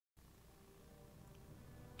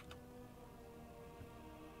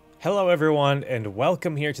Hello everyone, and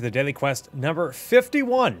welcome here to the Daily Quest number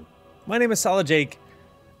 51. My name is Solid Jake,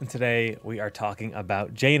 and today we are talking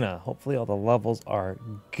about Jaina. Hopefully all the levels are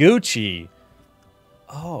Gucci.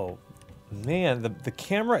 Oh, man, the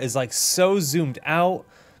camera is like so zoomed out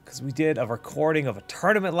because we did a recording of a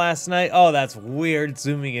tournament last night. Oh, that's weird,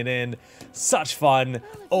 zooming it in. Such fun.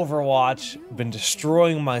 Overwatch, been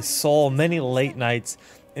destroying my soul many late nights,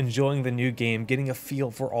 enjoying the new game, getting a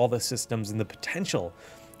feel for all the systems and the potential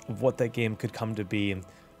of what that game could come to be.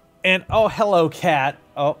 And oh, hello, cat.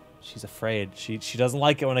 Oh, she's afraid. She doesn't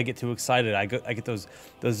like it when I get too excited. I get those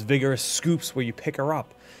vigorous scoops where you pick her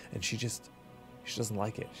up, and she doesn't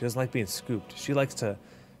like it. She doesn't like being scooped. She likes to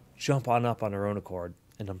jump on up on her own accord,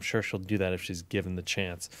 and I'm sure she'll do that if she's given the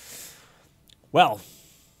chance. Well,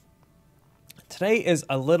 today is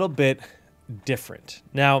a little bit different.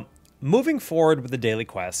 Now, moving forward with the Daily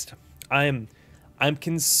Quest, I'm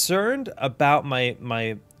concerned about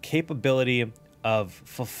my capability of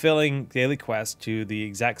fulfilling daily quests to the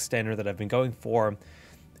exact standard that I've been going for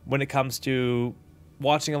when it comes to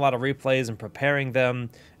watching a lot of replays and preparing them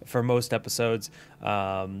for most episodes,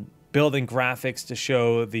 building graphics to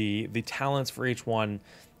show the talents for each one.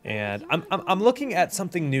 And I'm looking at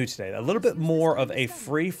something new today, a little bit more of a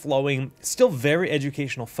free-flowing, still very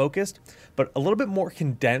educational focused, but a little bit more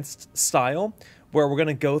condensed style, where we're going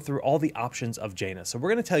to go through all the options of Jaina. So we're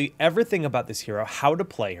going to tell you everything about this hero, how to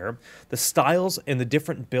play her, the styles and the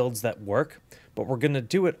different builds that work, but we're going to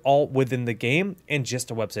do it all within the game and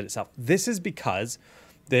just a website itself. This is because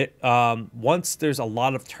that once there's a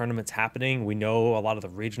lot of tournaments happening, we know a lot of the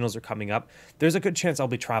regionals are coming up, there's a good chance I'll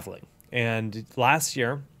be traveling. And last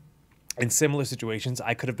year, in similar situations,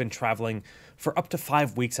 I could have been traveling for up to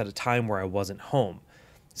 5 weeks at a time where I wasn't home.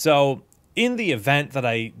 So in the event that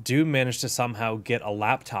I do manage to somehow get a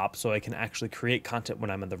laptop so I can actually create content when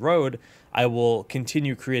I'm on the road, I will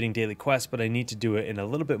continue creating daily quests, but I need to do it in a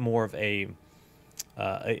little bit more of a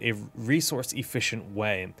resource efficient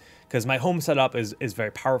way, because my home setup is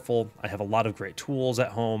very powerful. I have a lot of great tools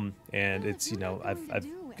at home, and it's, you know, I've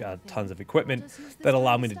got tons of equipment that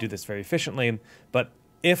allow me to do this very efficiently. But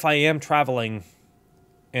if I am traveling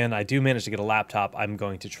and I do manage to get a laptop, I'm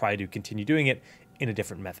going to try to continue doing it in a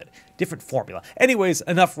different method, different formula. Anyways,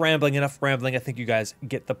 enough rambling. I think you guys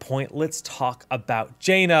get the point. Let's talk about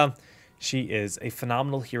Jaina. She is a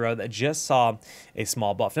phenomenal hero that just saw a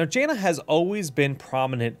small buff. Now, Jaina has always been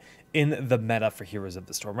prominent in the meta for Heroes of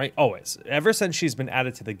the Storm, right? Always. Ever since she's been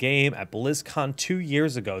added to the game at BlizzCon 2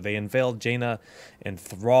 years ago, they unveiled Jaina and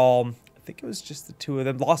Thrall. I think it was just the two of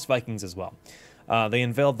them. Lost Vikings as well. They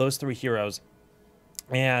unveiled those three heroes,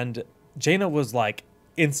 and Jaina was like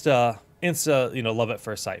insta, you know, love at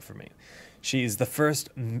first sight for me. She's the first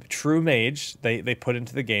true mage they put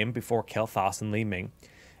into the game before Kael'thas and Li Ming,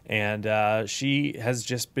 and she has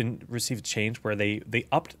just been received change where they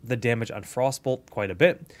upped the damage on Frostbolt quite a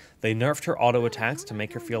bit. They nerfed her auto attacks to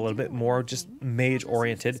make her feel a little bit more just mage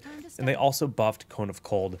oriented, and they also buffed Cone of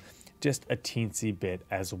Cold just a teensy bit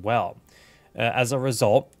as well. As a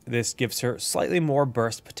result, this gives her slightly more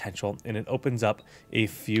burst potential, and it opens up a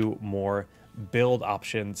few more build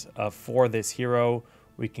options for this hero.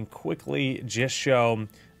 We can quickly just show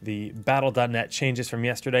the battle.net changes from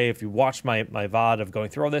yesterday. If you watched my VOD of going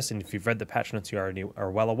through all this, and if you've read the patch notes, you already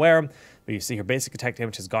are well aware. But you see her basic attack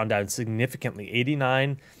damage has gone down significantly,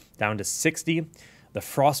 89 down to 60. The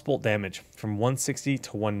Frostbolt damage from 160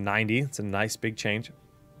 to 190. It's a nice big change.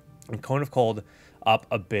 And Cone of Cold up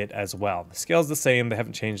a bit as well. The scale's the same, they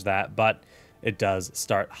haven't changed that, but it does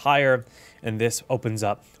start higher, and this opens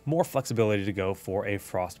up more flexibility to go for a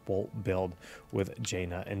Frostbolt build with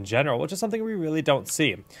Jaina in general, which is something we really don't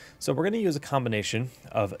see. So we're going to use a combination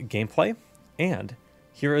of gameplay and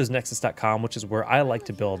heroesnexus.com, which is where I like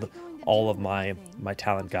to build all of my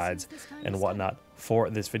talent guides and whatnot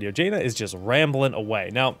for this video. Jaina is just rambling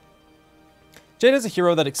away. Now, Jaina is a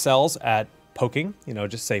hero that excels at poking, you know,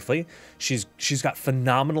 just safely. She's got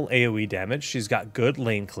phenomenal AoE damage. She's got good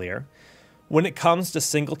lane clear. When it comes to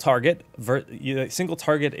single target, single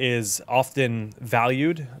target is often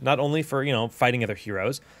valued not only for, you know, fighting other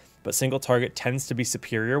heroes, but single target tends to be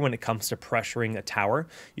superior when it comes to pressuring a tower.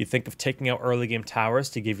 You think of taking out early game towers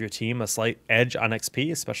to give your team a slight edge on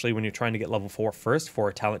XP, especially when you're trying to get level 4 first for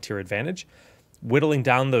a talent tier advantage. Whittling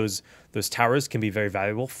down those towers can be very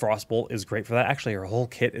valuable. Frostbolt is great for that. Actually, her whole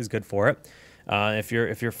kit is good for it. If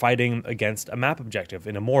you're fighting against a map objective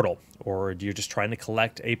in Immortal, or you're just trying to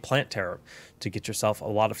collect a plant terror to get yourself a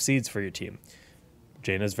lot of seeds for your team,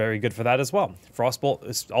 Jaina is very good for that as well.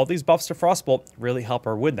 Frostbolt, all these buffs to Frostbolt really help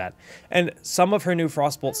her with that. And some of her new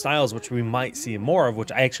Frostbolt styles, which we might see more of,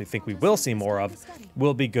 which I actually think we will see more of,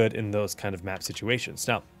 will be good in those kind of map situations.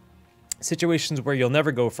 Now, Situations where you'll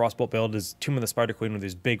never go Frostbolt build is Tomb of the Spider Queen with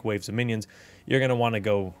these big waves of minions. You're going to want to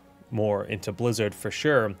go more into Blizzard for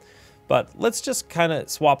sure. But let's just kind of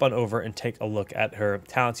swap on over and take a look at her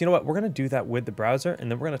talents. You know what? We're going to do that with the browser,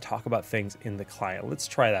 and then we're going to talk about things in the client. Let's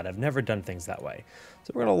try that. I've never done things that way.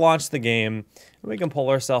 So we're going to launch the game, and we can pull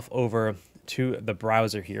ourselves over to the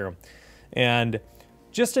browser here. And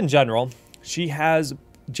just in general,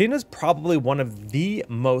 Jaina's probably one of the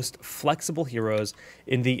most flexible heroes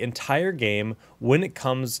in the entire game when it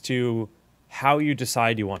comes to how you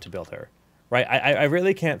decide you want to build her, right? I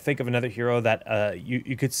really can't think of another hero that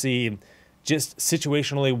you could see just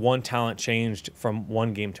situationally one talent changed from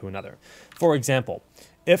one game to another. For example,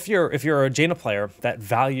 if you're a Jaina player that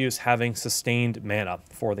values having sustained mana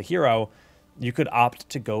for the hero, you could opt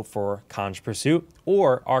to go for Conj Pursuit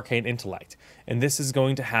or Arcane Intellect. And this is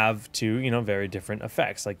going to have two, very different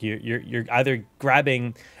effects. Like you're either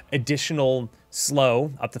grabbing additional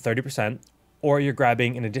slow up to 30%, or you're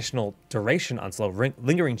grabbing an additional duration on slow.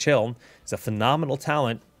 Lingering Chill is a phenomenal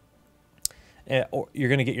talent. Or you're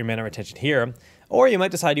going to get your mana retention here. Or you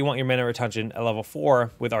might decide you want your mana retention at level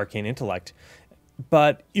 4 with Arcane Intellect.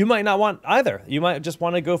 But you might not want either. You might just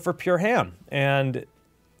want to go for pure ham. And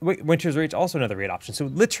Winter's Reach, also another great option. So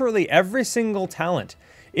literally every single talent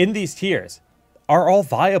in these tiers are all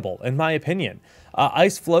viable, in my opinion.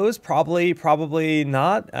 Ice Flows, probably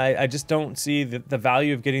not. I just don't see the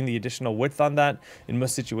value of getting the additional width on that in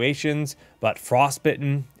most situations. But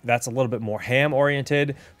Frostbitten, that's a little bit more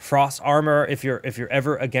ham-oriented. Frost Armor, if you're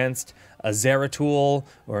ever against a Zeratul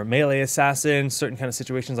or a melee assassin, certain kind of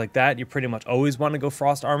situations like that, you pretty much always want to go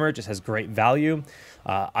Frost Armor. It just has great value.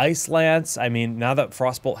 Ice Lance, I mean, now that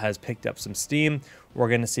Frostbolt has picked up some steam, we're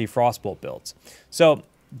going to see Frostbolt builds. So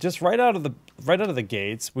just right out of the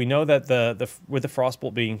gates, we know that with the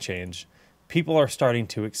Frostbolt being changed, people are starting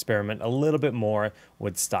to experiment a little bit more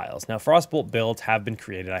with styles. Now, Frostbolt builds have been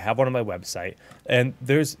created. I have one on my website, and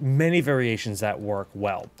there's many variations that work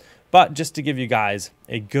well. But just to give you guys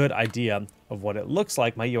a good idea of what it looks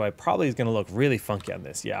like, my UI probably is going to look really funky on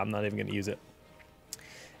this. Yeah, I'm not even going to use it.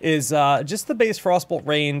 Is just the base Frostbolt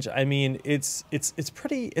range. I mean, it's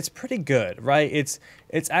pretty good, right?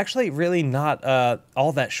 It's actually really not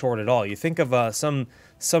all that short at all. You think of some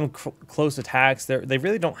close attacks, they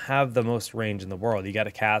really don't have the most range in the world. You got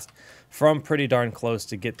to cast from pretty darn close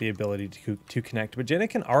to get the ability to connect. But Jaina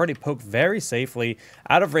can already poke very safely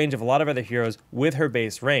out of range of a lot of other heroes with her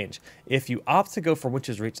base range. If you opt to go for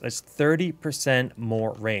Witch's Reach, that's 30%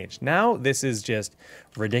 more range. Now this is just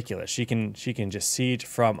ridiculous. She can just siege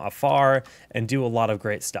from afar and do a lot of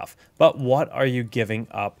great stuff. But what are you giving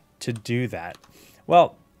up to do that?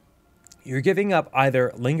 Well, you're giving up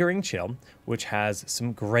either Lingering Chill, which has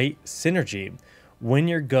some great synergy when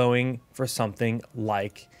you're going for something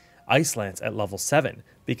like Ice Lance at level 7,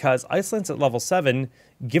 because Ice Lance at level 7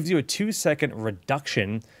 gives you a 2-second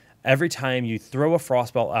reduction every time you throw a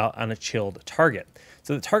Frostbolt out on a chilled target.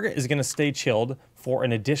 So the target is going to stay chilled for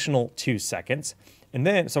an additional 2 seconds. And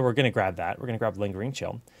then, so we're going to grab that. We're going to grab Lingering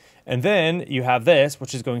Chill. And then you have this,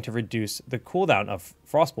 which is going to reduce the cooldown of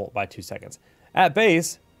Frostbolt by 2 seconds. At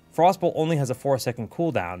base, Frostbolt only has a 4-second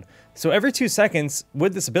cooldown. So every 2 seconds,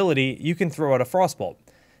 with this ability, you can throw out a Frostbolt.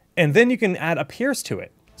 And then you can add a Pierce to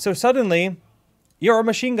it. So suddenly, you're a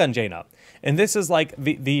machine gun Jaina. And this is like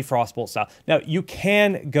the Frostbolt style. Now, you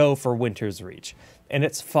can go for Winter's Reach. And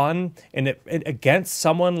it's fun. And it against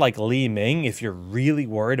someone like Li Ming, if you're really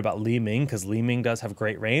worried about Li Ming, because Li Ming does have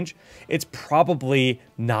great range, it's probably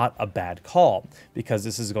not a bad call. Because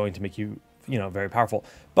this is going to make you, very powerful.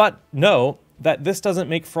 But know that this doesn't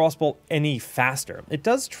make Frostbolt any faster. It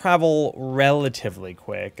does travel relatively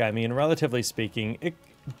quick. I mean, relatively speaking,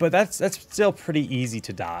 but that's still pretty easy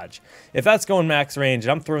to dodge. If that's going max range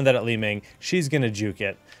and I'm throwing that at Li Ming, she's going to juke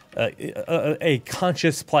it. A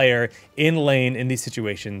conscious player in lane in these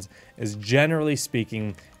situations is generally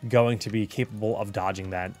speaking going to be capable of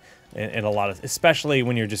dodging that in a lot of, especially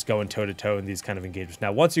when you're just going toe-to-toe in these kind of engagements.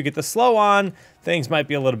 Now, once you get the slow on, things might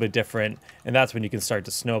be a little bit different, and that's when you can start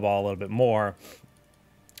to snowball a little bit more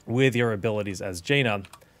with your abilities as Jaina.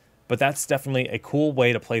 But that's definitely a cool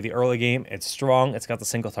way to play the early game. It's strong. It's got the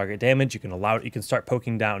single target damage. You can start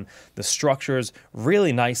poking down the structures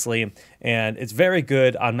really nicely, and it's very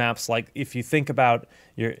good on maps like, if you think about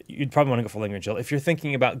you'd probably want to go for Lingering Chill. If you're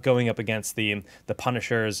thinking about going up against the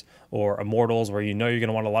Punishers or Immortals, where you're going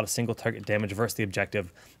to want a lot of single target damage versus the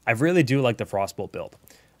objective, I really do like the Frostbolt build.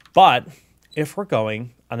 But if we're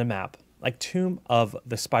going on a map like Tomb of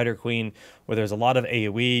the Spider Queen, where there's a lot of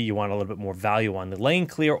AoE, you want a little bit more value on the lane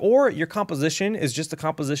clear, or your composition is just a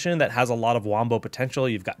composition that has a lot of wombo potential.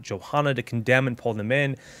 You've got Johanna to condemn and pull them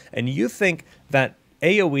in, and you think that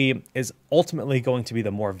AoE is ultimately going to be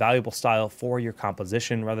the more valuable style for your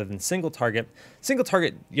composition rather than single target. Single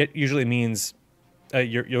target usually means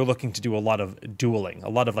you're looking to do a lot of dueling, a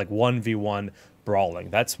lot of like 1v1 brawling.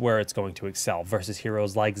 That's where it's going to excel versus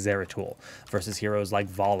heroes like Zeratul, versus heroes like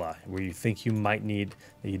Vala, where you think you might need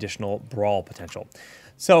the additional brawl potential.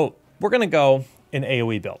 So we're going to go in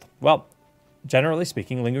AoE build. Well, generally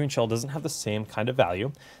speaking, Lingering Chill doesn't have the same kind of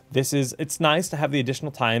value. It's nice to have the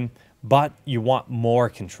additional time, but you want more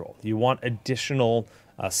control. You want additional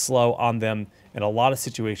slow on them in a lot of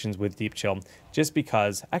situations with Deep Chill, just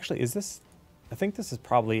because, actually, I think this is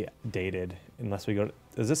probably dated, unless we go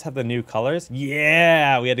does this have the new colors?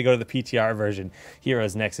 Yeah, we had to go to the PTR version.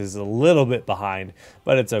 Heroes Next is a little bit behind,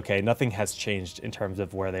 but it's okay. Nothing has changed in terms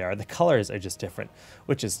of where they are. The colors are just different,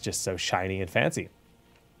 which is just so shiny and fancy.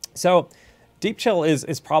 So Deep Chill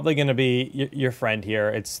is probably going to be your friend here.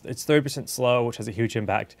 It's 30% slow, which has a huge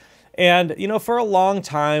impact. And, you know, for a long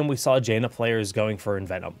time, we saw Jaina players going for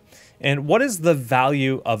Envenom. And what is the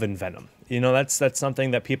value of Envenom? You know, that's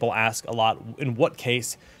something that people ask a lot. In what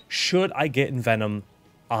case should I get Envenom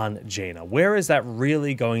on Jaina? Where is that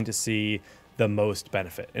really going to see the most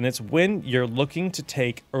benefit? And it's when you're looking to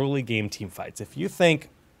take early game team fights. If you think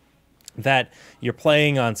that you're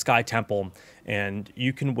playing on Sky Temple and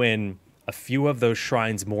you can win a few of those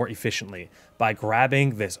shrines more efficiently by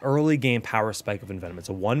grabbing this early game power spike of Envenom. It's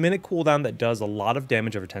a 1-minute cooldown that does a lot of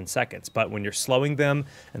damage over 10 seconds, but when you're slowing them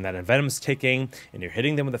and that Envenom's ticking and you're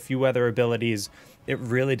hitting them with a few other abilities, it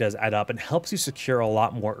really does add up and helps you secure a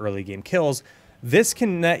lot more early game kills. This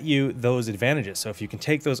can net you those advantages. So if you can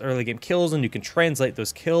take those early game kills and you can translate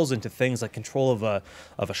those kills into things like control of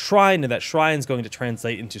a shrine, and that shrine's going to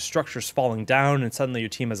translate into structures falling down and suddenly your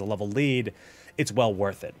team has a level lead, it's well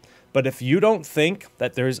worth it. But if you don't think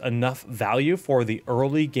that there's enough value for the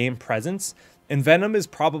early game presence, Envenom is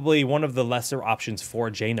probably one of the lesser options for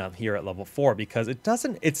Jaina here at level 4 because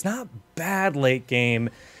it's not bad late game.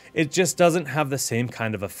 It just doesn't have the same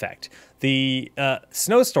kind of effect. The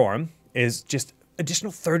Snowstorm is just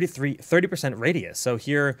additional 30% radius. So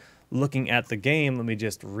here, looking at the game, let me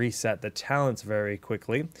just reset the talents very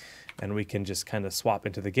quickly, and we can just kind of swap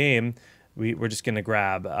into the game. We're just going to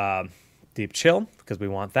grab Deep Chill because we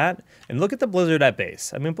want that, and look at the Blizzard at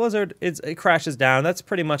base. I mean, Blizzard, it crashes down. That's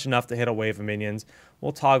pretty much enough to hit a wave of minions.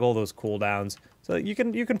 We'll toggle those cooldowns. So you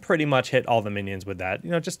can pretty much hit all the minions with that, you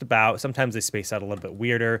know, just about. Sometimes they space out a little bit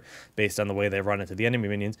weirder based on the way they run into the enemy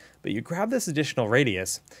minions, but you grab this additional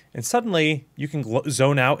radius and suddenly you can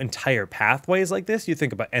zone out entire pathways like this. You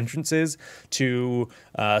think about entrances to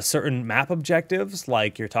certain map objectives,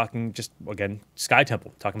 like you're talking just, again, Sky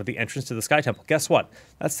Temple, talking about the entrance to the Sky Temple. Guess what?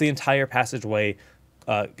 That's the entire passageway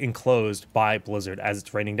enclosed by Blizzard as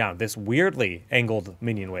it's raining down. This weirdly angled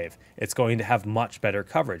minion wave, it's going to have much better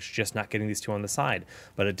coverage, just not getting these two on the side.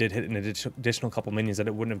 But it did hit an additional couple minions that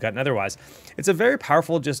it wouldn't have gotten otherwise. It's a very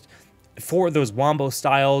powerful, just for those wombo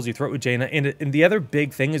styles, you throw it with Jaina. And the other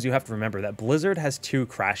big thing is you have to remember that Blizzard has 2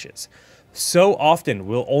 crashes. So often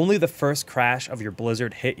will only the first crash of your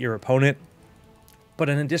Blizzard hit your opponent, but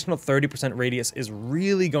an additional 30% radius is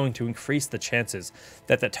really going to increase the chances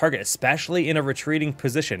that the target, especially in a retreating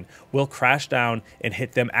position, will crash down and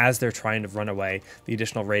hit them as they're trying to run away. The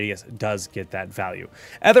additional radius does get that value.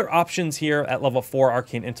 Other options here at level 4,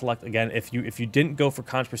 Arcane Intellect. Again, if you didn't go for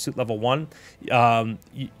Conch Pursuit level 1,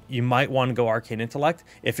 you might want to go Arcane Intellect.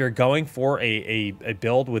 If you're going for a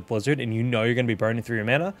build with Blizzard and you know you're going to be burning through your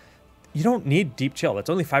mana, you don't need Deep Chill. That's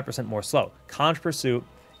only 5% more slow. Conch Pursuit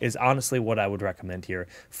is honestly what I would recommend here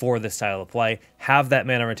for this style of play. Have that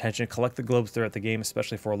mana retention, collect the globes throughout the game,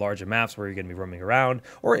 especially for larger maps where you're going to be roaming around,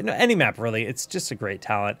 or any map really. It's just a great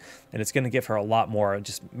talent, and it's going to give her a lot more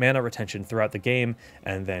just mana retention throughout the game,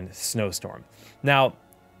 and then Snowstorm. Now,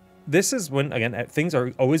 this is when, again, things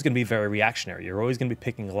are always going to be very reactionary. You're always going to be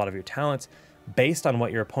picking a lot of your talents based on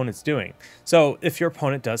what your opponent's doing. So if your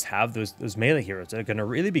opponent does have those melee heroes that are going to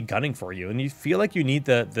really be gunning for you, and you feel like you need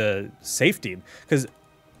the safety, because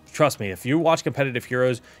trust me, if you watch competitive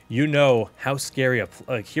heroes, you know how scary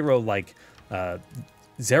a hero like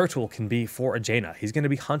Zeratul can be for a Jaina. He's going to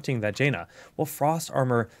be hunting that Jaina. Well, Frost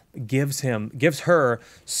Armor gives her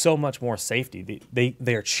so much more safety.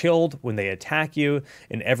 They are chilled when they attack you,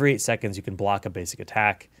 and every 8 seconds you can block a basic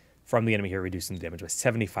attack. from the enemy here, reducing the damage by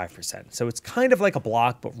 75%. So it's kind of like a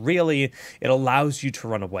block, but really it allows you to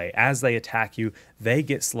run away. As they attack you, they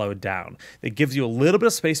get slowed down. It gives you a little bit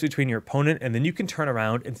of space between your opponent, and then you can turn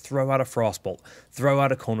around and throw out a Frostbolt, throw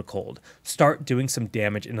out a Cone of Cold, start doing some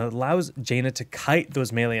damage, and it allows Jaina to kite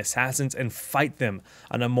those melee assassins and fight them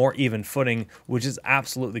on a more even footing, which is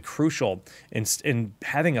absolutely crucial in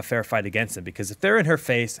having a fair fight against them, because if they're in her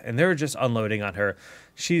face and they're just unloading on her,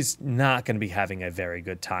 she's not going to be having a very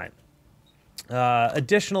good time.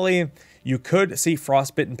 Additionally, you could see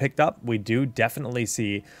Frostbitten picked up. We do definitely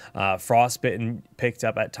see Frostbitten picked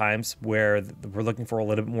up at times where we're looking for a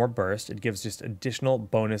little bit more burst. It gives just additional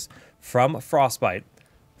bonus from Frostbite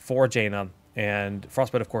for Jaina, and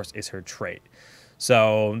Frostbite, of course, is her trait.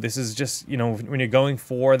 So this is just, you know, when you're going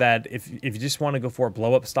for that, if you just want to go for a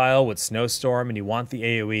blow-up style with Snowstorm and you want the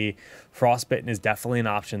AoE, Frostbitten is definitely an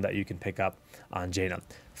option that you can pick up on Jaina.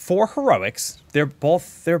 For heroics, they're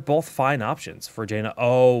both fine options for Jaina.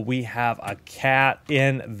 Oh, we have a cat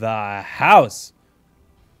in the house.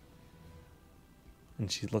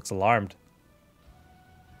 And she looks alarmed.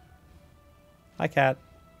 Hi, cat.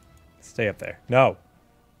 Stay up there. No.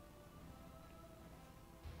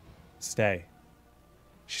 Stay.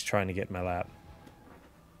 She's trying to get in my lap.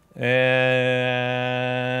 And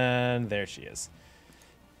there she is.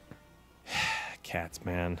 Cats,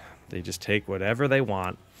 man. They just take whatever they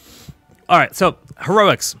want. All right, so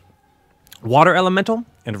heroics. Water Elemental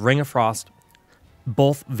and Ring of Frost,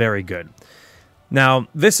 both very good. Now,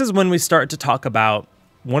 this is when we start to talk about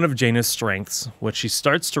one of Jaina's strengths, which she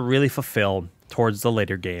starts to really fulfill towards the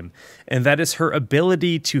later game, and that is her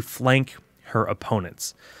ability to flank her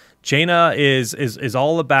opponents. Jaina is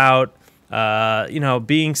all about you know,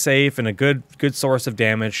 being safe and a good source of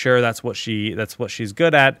damage. Sure, that's what she's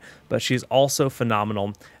good at, but she's also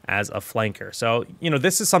phenomenal as a flanker. So, you know,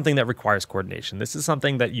 this is something that requires coordination. This is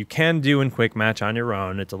something that you can do in quick match on your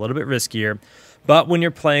own. It's a little bit riskier, but when you're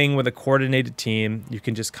playing with a coordinated team, you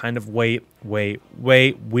can just kind of wait.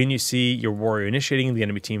 When you see your warrior initiating, the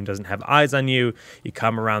enemy team doesn't have eyes on you, you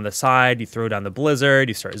come around the side, you throw down the blizzard,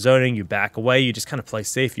 you start zoning, you back away, you just kind of play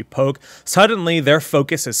safe, you poke. Suddenly, their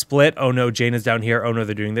focus is split. Oh no, Jaina's down here. Oh no,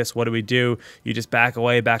 they're doing this. What do we do? You just back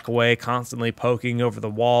away, constantly poking over the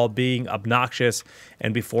wall, being obnoxious,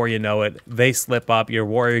 and before you know it, they slip up, your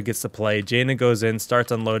warrior gets to play, Jaina goes in,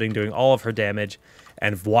 starts unloading, doing all of her damage,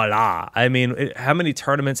 and voila. I mean, how many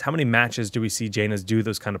tournaments, how many matches do we see Jaina's do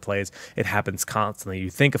those kind of plays? It happens constantly. You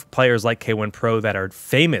think of players like K1 Pro that are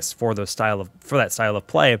famous for that style of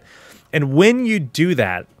play. And when you do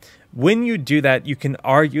that, you can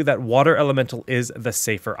argue that Water Elemental is the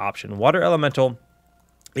safer option. Water Elemental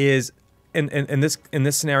is in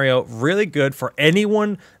this scenario really good for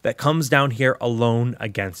anyone that comes down here alone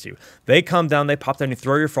against you. They come down, they pop down, you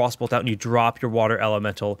throw your Frostbolt out, and you drop your Water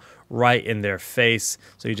Elemental right in their face.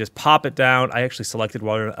 So you just pop it down. I actually selected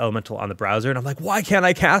Water Elemental on the browser, and I'm like, why can't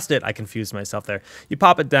I cast it? I confused myself there. You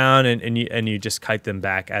pop it down, and you just kite them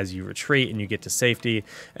back as you retreat, and you get to safety.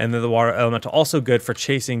 And then the Water Elemental also good for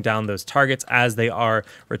chasing down those targets as they are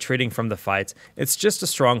retreating from the fights. It's just a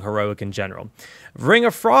strong heroic in general. Ring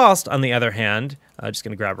of Frost, on the other hand, just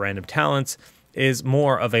going to grab random talents, is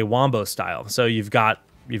more of a wombo style. So you've got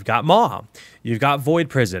Maw, you've got Void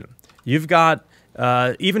Prison, you've got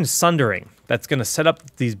even Sundering. That's going to set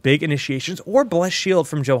up these big initiations, or Blessed Shield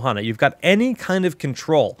from Johanna. You've got any kind of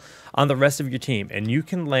control on the rest of your team, and you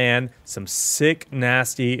can land some sick,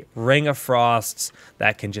 nasty Ring of Frosts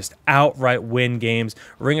that can just outright win games.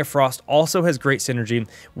 Ring of Frost also has great synergy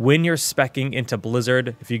when you're speccing into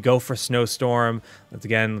Blizzard. If you go for Snowstorm,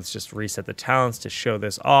 let's just reset the talents to show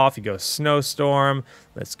this off. You go Snowstorm,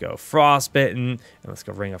 let's go Frostbitten, and let's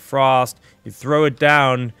go Ring of Frost. You throw it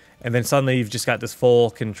down, and then suddenly you've just got this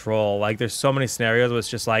full control. Like, there's so many scenarios where it's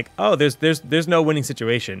just like, oh, there's no winning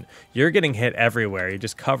situation. You're getting hit everywhere. You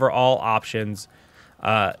just cover all options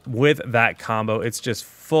with that combo. It's just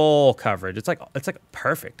full coverage. It's like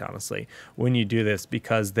perfect, honestly, when you do this,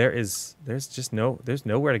 because there's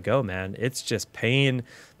nowhere to go, man. It's just pain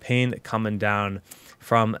coming down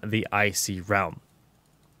from the icy realm.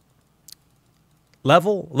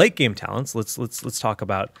 Late game talents. Let's talk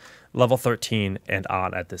about level 13 and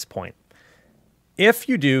on at this point. If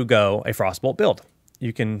you do go a Frostbolt build,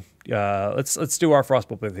 you can let's do our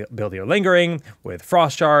Frostbolt build here. Lingering with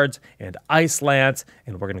Frost Shards and Ice Lance,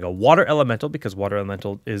 and we're gonna go Water Elemental, because Water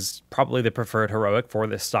Elemental is probably the preferred heroic for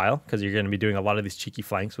this style, because you're gonna be doing a lot of these cheeky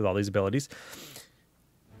flanks with all these abilities.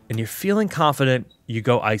 And you're feeling confident, you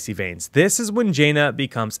go Icy Veins. This is when Jaina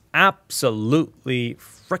becomes absolutely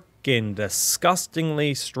freaking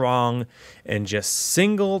disgustingly strong and just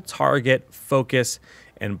single target focus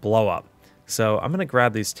and blow up. So I'm going to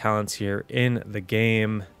grab these talents here in the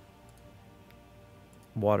game.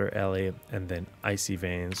 Water Ellie and then Icy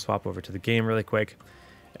Veins. Swap over to the game really quick.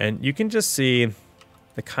 And you can just see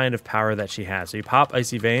the kind of power that she has. So you pop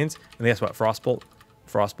Icy Veins, and guess what? Frostbolt.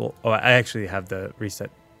 Frostbolt. Oh, I actually have the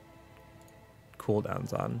reset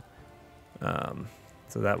cooldowns on.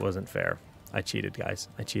 So that wasn't fair. I cheated, guys.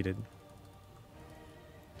 I cheated.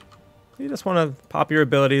 You just want to pop your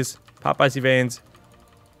abilities, pop Icy Veins.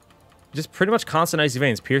 Just pretty much constant Icy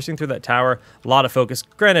Veins, piercing through that tower. A lot of focus.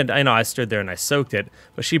 Granted, I know I stood there and I soaked it,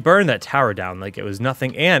 but she burned that tower down like it was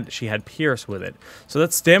nothing, and she had Pierce with it. So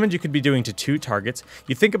that's damage you could be doing to 2 targets.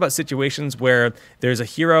 You think about situations where there's a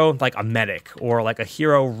hero like a medic, or like a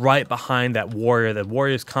hero right behind that warrior the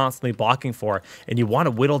warrior's constantly blocking for, and you want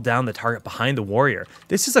to whittle down the target behind the warrior.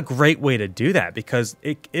 This is a great way to do that because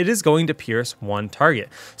it is going to pierce 1 target.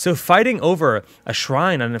 So fighting over a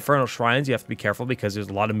shrine on Infernal Shrines, you have to be careful because there's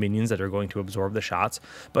a lot of minions that are going to absorb the shots.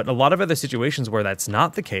 But in a lot of other situations where that's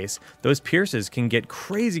not the case, those pierces can get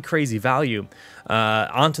crazy value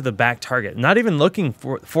onto the back target. Not even looking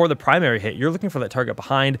for the primary hit. You're looking for that target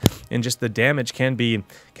behind, and just the damage can be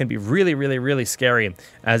really scary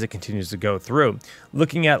as it continues to go through.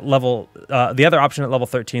 Looking at level, the other option at level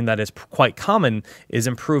 13 that is quite common is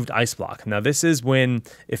improved ice block. Now this is when,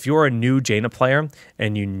 if you're a new Jaina player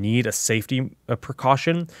and you need a safety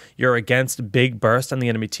precaution, you're against big burst on the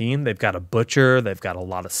enemy team. They've got a Butcher, they've got a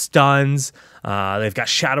lot of stuns, they've got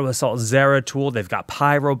Shadow Assault Zeratul, they've got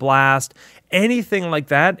Pyroblast, anything like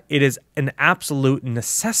that. It is an absolute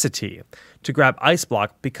necessity to grab Ice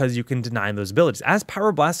Block because you can deny those abilities. As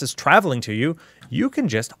Pyroblast is traveling to you, you can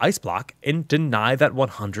just Ice Block and deny that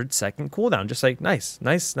 100-second cooldown. Just like, nice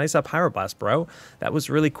up Pyroblast, bro. That was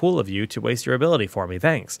really cool of you to waste your ability for me.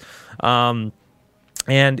 Thanks.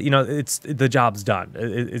 And, you know, the job's done.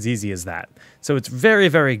 As easy as that. So it's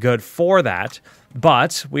very good for that.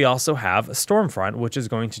 But we also have Stormfront, which is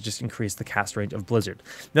going to just increase the cast range of Blizzard.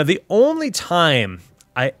 Now, the only time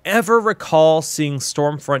I ever recall seeing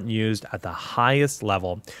Stormfront used at the highest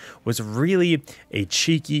level was really a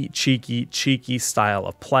cheeky style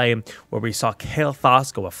of play where we saw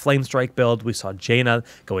Kael'thas go a Flamestrike build, we saw Jaina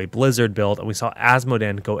go a Blizzard build, and we saw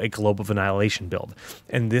Asmodan go a Globe of Annihilation build.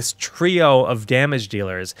 And this trio of damage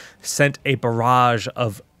dealers sent a barrage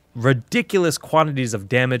of ridiculous quantities of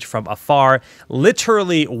damage from afar,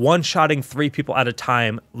 literally one-shotting 3 people at a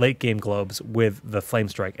time, late game globes with the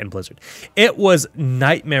Flamestrike and Blizzard. It was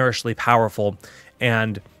nightmarishly powerful,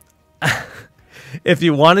 and if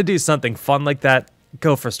you want to do something fun like that,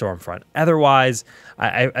 go for Stormfront. Otherwise,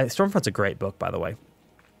 Stormfront's a great book, by the way.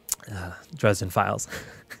 Dresden Files.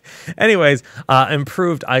 Anyways,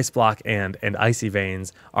 improved Ice Block and Icy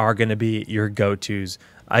Veins are going to be your go-tos.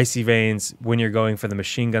 Icy Veins when you're going for the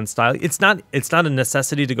machine gun style. It's not a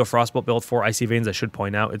necessity to go Frostbolt build for Icy Veins, I should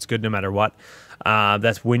point out. It's good no matter what.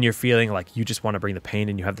 That's when you're feeling like you just want to bring the pain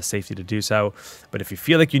and you have the safety to do so. But if you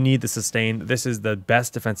feel like you need the sustain, this is the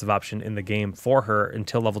best defensive option in the game for her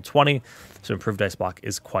until level 20. So improved Ice Block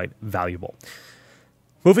is quite valuable.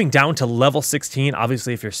 Moving down to level 16,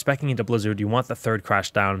 obviously if you're speccing into Blizzard, you want the 3rd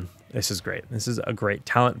crash down. This is great. This is a great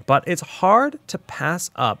talent, but it's hard to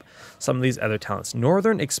pass up some of these other talents.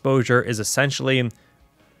 Northern Exposure is essentially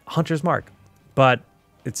Hunter's Mark, but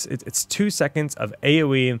it's 2 seconds of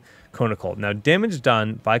AoE Cone of Cold. Now, damage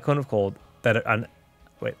done by Cone of Cold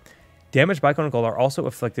damage by Cone of Cold are also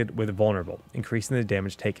afflicted with Vulnerable, increasing the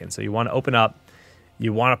damage taken. So you want to open up.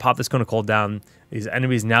 You want to pop this Cone of Cold down. These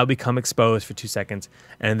enemies now become exposed for 2 seconds,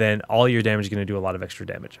 and then all your damage is going to do a lot of extra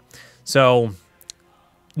damage. So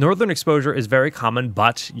Northern Exposure is very common,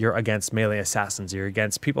 but you're against melee assassins. You're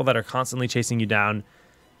against people that are constantly chasing you down.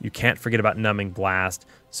 You can't forget about Numbing Blast.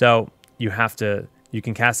 So you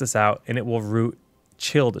can cast this out, and it will root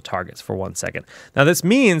chilled targets for 1 second. Now this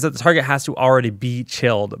means that the target has to already be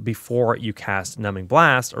chilled before you cast Numbing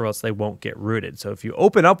Blast, or else they won't get rooted. So if you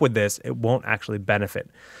open up with this, it won't actually benefit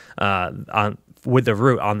with the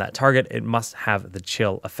root on that target. It must have the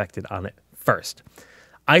chill affected on it first.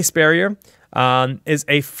 Ice Barrier is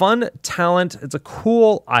a fun talent. It's a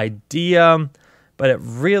cool idea, but it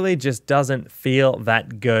really just doesn't feel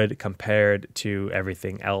that good compared to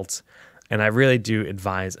everything else. And I really do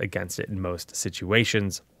advise against it in most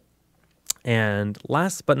situations. And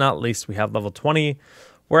last but not least, we have level 20,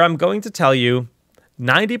 where I'm going to tell you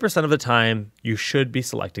 90% of the time you should be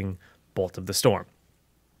selecting Bolt of the Storm.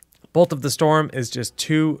 Bolt of the Storm is just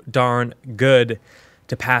too darn good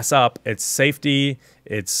to pass up. Its safety,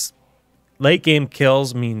 its late game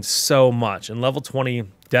kills mean so much. And level 20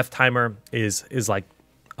 death timer is like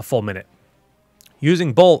a full minute.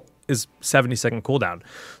 Using Bolt is 70-second cooldown.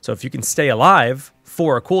 So if you can stay alive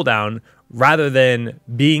for a cooldown, rather than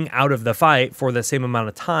being out of the fight for the same amount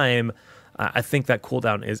of time, I think that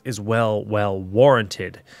cooldown is well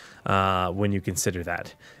warranted when you consider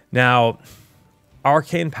that. Now,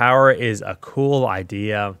 arcane power is a cool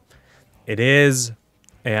idea. It is.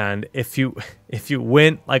 And if you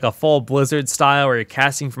went like a full Blizzard style where you're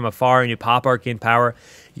casting from afar and you pop arcane power,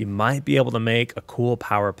 you might be able to make a cool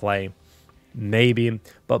power play. Maybe,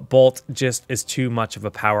 but Bolt just is too much of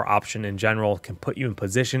a power option in general. Can put you in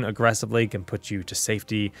position aggressively, can put you to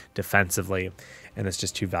safety defensively, and it's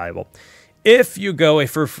just too valuable. If you go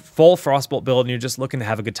for full Frostbolt build and you're just looking to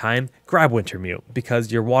have a good time, grab Wintermute,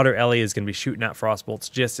 because your Water Ellie is going to be shooting at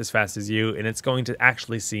Frostbolts just as fast as you, and it's going to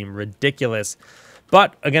actually seem ridiculous.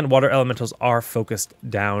 But again, water elementals are focused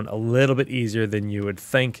down a little bit easier than you would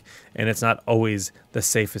think, and it's not always the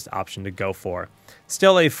safest option to go for.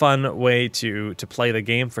 Still a fun way to play the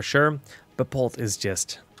game for sure, but Bolt is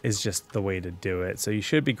just the way to do it. So you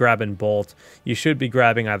should be grabbing Bolt. You should be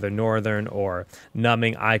grabbing either Northern or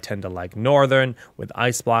Numbing. I tend to like Northern with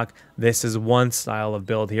Ice Block. This is one style of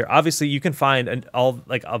build here. Obviously, you can find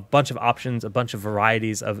a bunch of options, a bunch of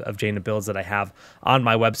varieties of Jaina builds that I have on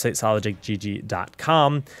my website,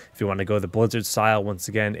 solidjakegg.com. If you want to go the Blizzard style, once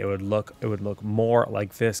again, it would look more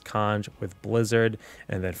like this Conj with Blizzard,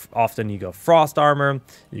 and then often you go Frost armor.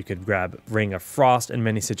 You could grab Ring of Frost in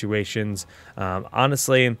many situations.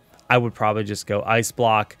 Honestly, I would probably just go Ice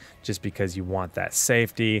Block just because you want that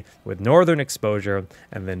safety with Northern Exposure,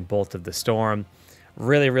 and then Bolt of the Storm.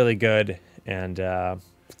 Really good, and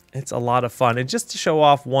it's a lot of fun. And just to show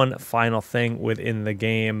off one final thing within the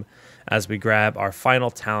game, as we grab our final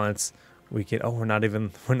talents, we can we're not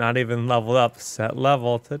even leveled up. Set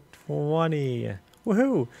level to 20.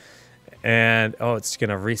 Woohoo! And it's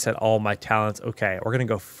gonna reset all my talents. Okay, we're gonna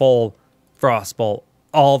go full Frostbolt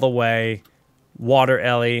all the way. Water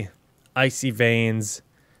Ellie, Icy Veins,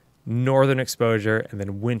 Northern Exposure, and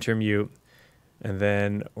then Wintermute. And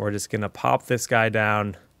then we're just going to pop this guy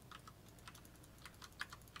down.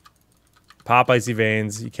 Pop Icy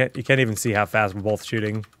Veins. You can't even see how fast we're both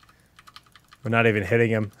shooting. We're not even hitting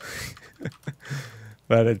him.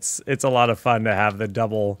 But it's a lot of fun to have the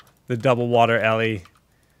double Water Ellie.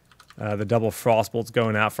 The double Frostbolts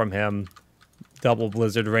going out from him. Double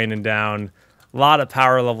Blizzard raining down. A lot of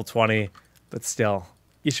power level 20. But still,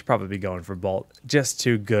 you should probably be going for Bolt. Just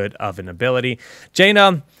too good of an ability.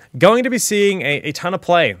 Jaina, going to be seeing a ton of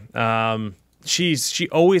play. She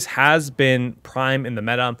always has been prime in the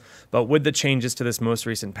meta, but with the changes to this most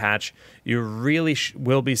recent patch, you really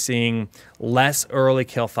will be seeing less early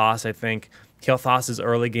Kael'thas, I think. Kael'thas's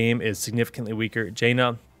early game is significantly weaker.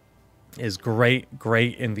 Jaina is great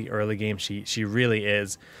in the early game. She really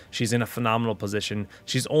is. She's in a phenomenal position.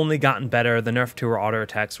 She's only gotten better. The nerf to her auto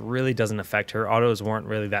attacks really doesn't affect her. Autos weren't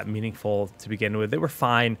really that meaningful to begin with. They were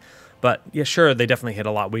fine, but yeah, sure, they definitely hit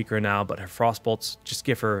a lot weaker now, but her Frostbolts just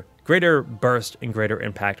give her greater burst and greater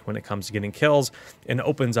impact when it comes to getting kills, and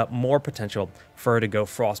opens up more potential for her to go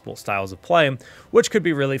Frostbolt styles of play, which could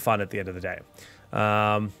be really fun at the end of the day.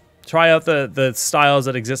 Try out the styles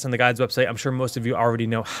that exist on the guides website. I'm sure most of you already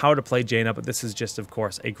know how to play Jaina, but this is just, of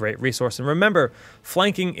course, a great resource. And remember,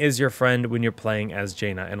 flanking is your friend when you're playing as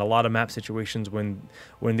Jaina. In a lot of map situations, when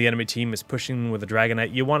the enemy team is pushing with a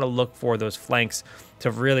Dragonite, you want to look for those flanks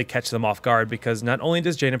to really catch them off guard, because not only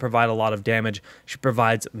does Jaina provide a lot of damage, she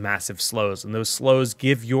provides massive slows. And those slows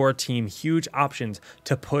give your team huge options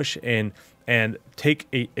to push in and take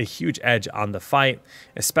a huge edge on the fight,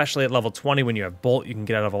 especially at level 20 when you have Bolt. You can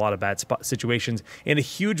get out of a lot of bad situations, and a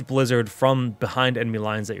huge Blizzard from behind enemy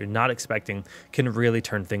lines that you're not expecting can really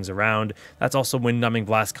turn things around. That's also when Numbing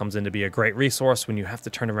Blast comes in to be a great resource. When you have to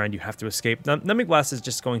turn around, you have to escape. Numbing Blast is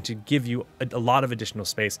just going to give you a lot of additional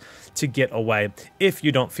space to get away if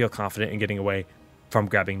you don't feel confident in getting away from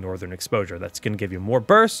grabbing Northern Exposure. That's going to give you more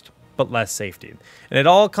burst, but less safety. And it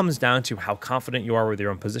all comes down to how confident you are with your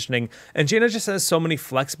own positioning. And Jaina just has so many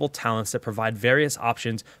flexible talents that provide various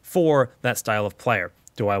options for that style of player.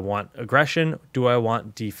 Do I want aggression? Do I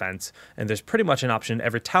want defense? And there's pretty much an option in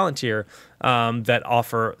every talent tier that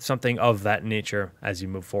offer something of that nature as you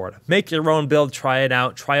move forward. Make your own build, try it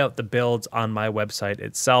out, try out the builds on my website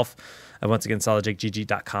itself. And once again,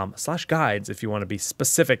 solidjakegg.com/guides if you want to be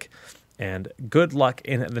specific. And good luck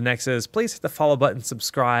in the Nexus. Please hit the follow button,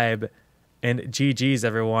 subscribe, and GG's,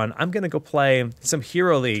 everyone. I'm going to go play some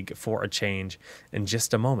Hero League for a change in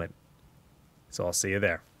just a moment. So I'll see you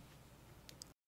there.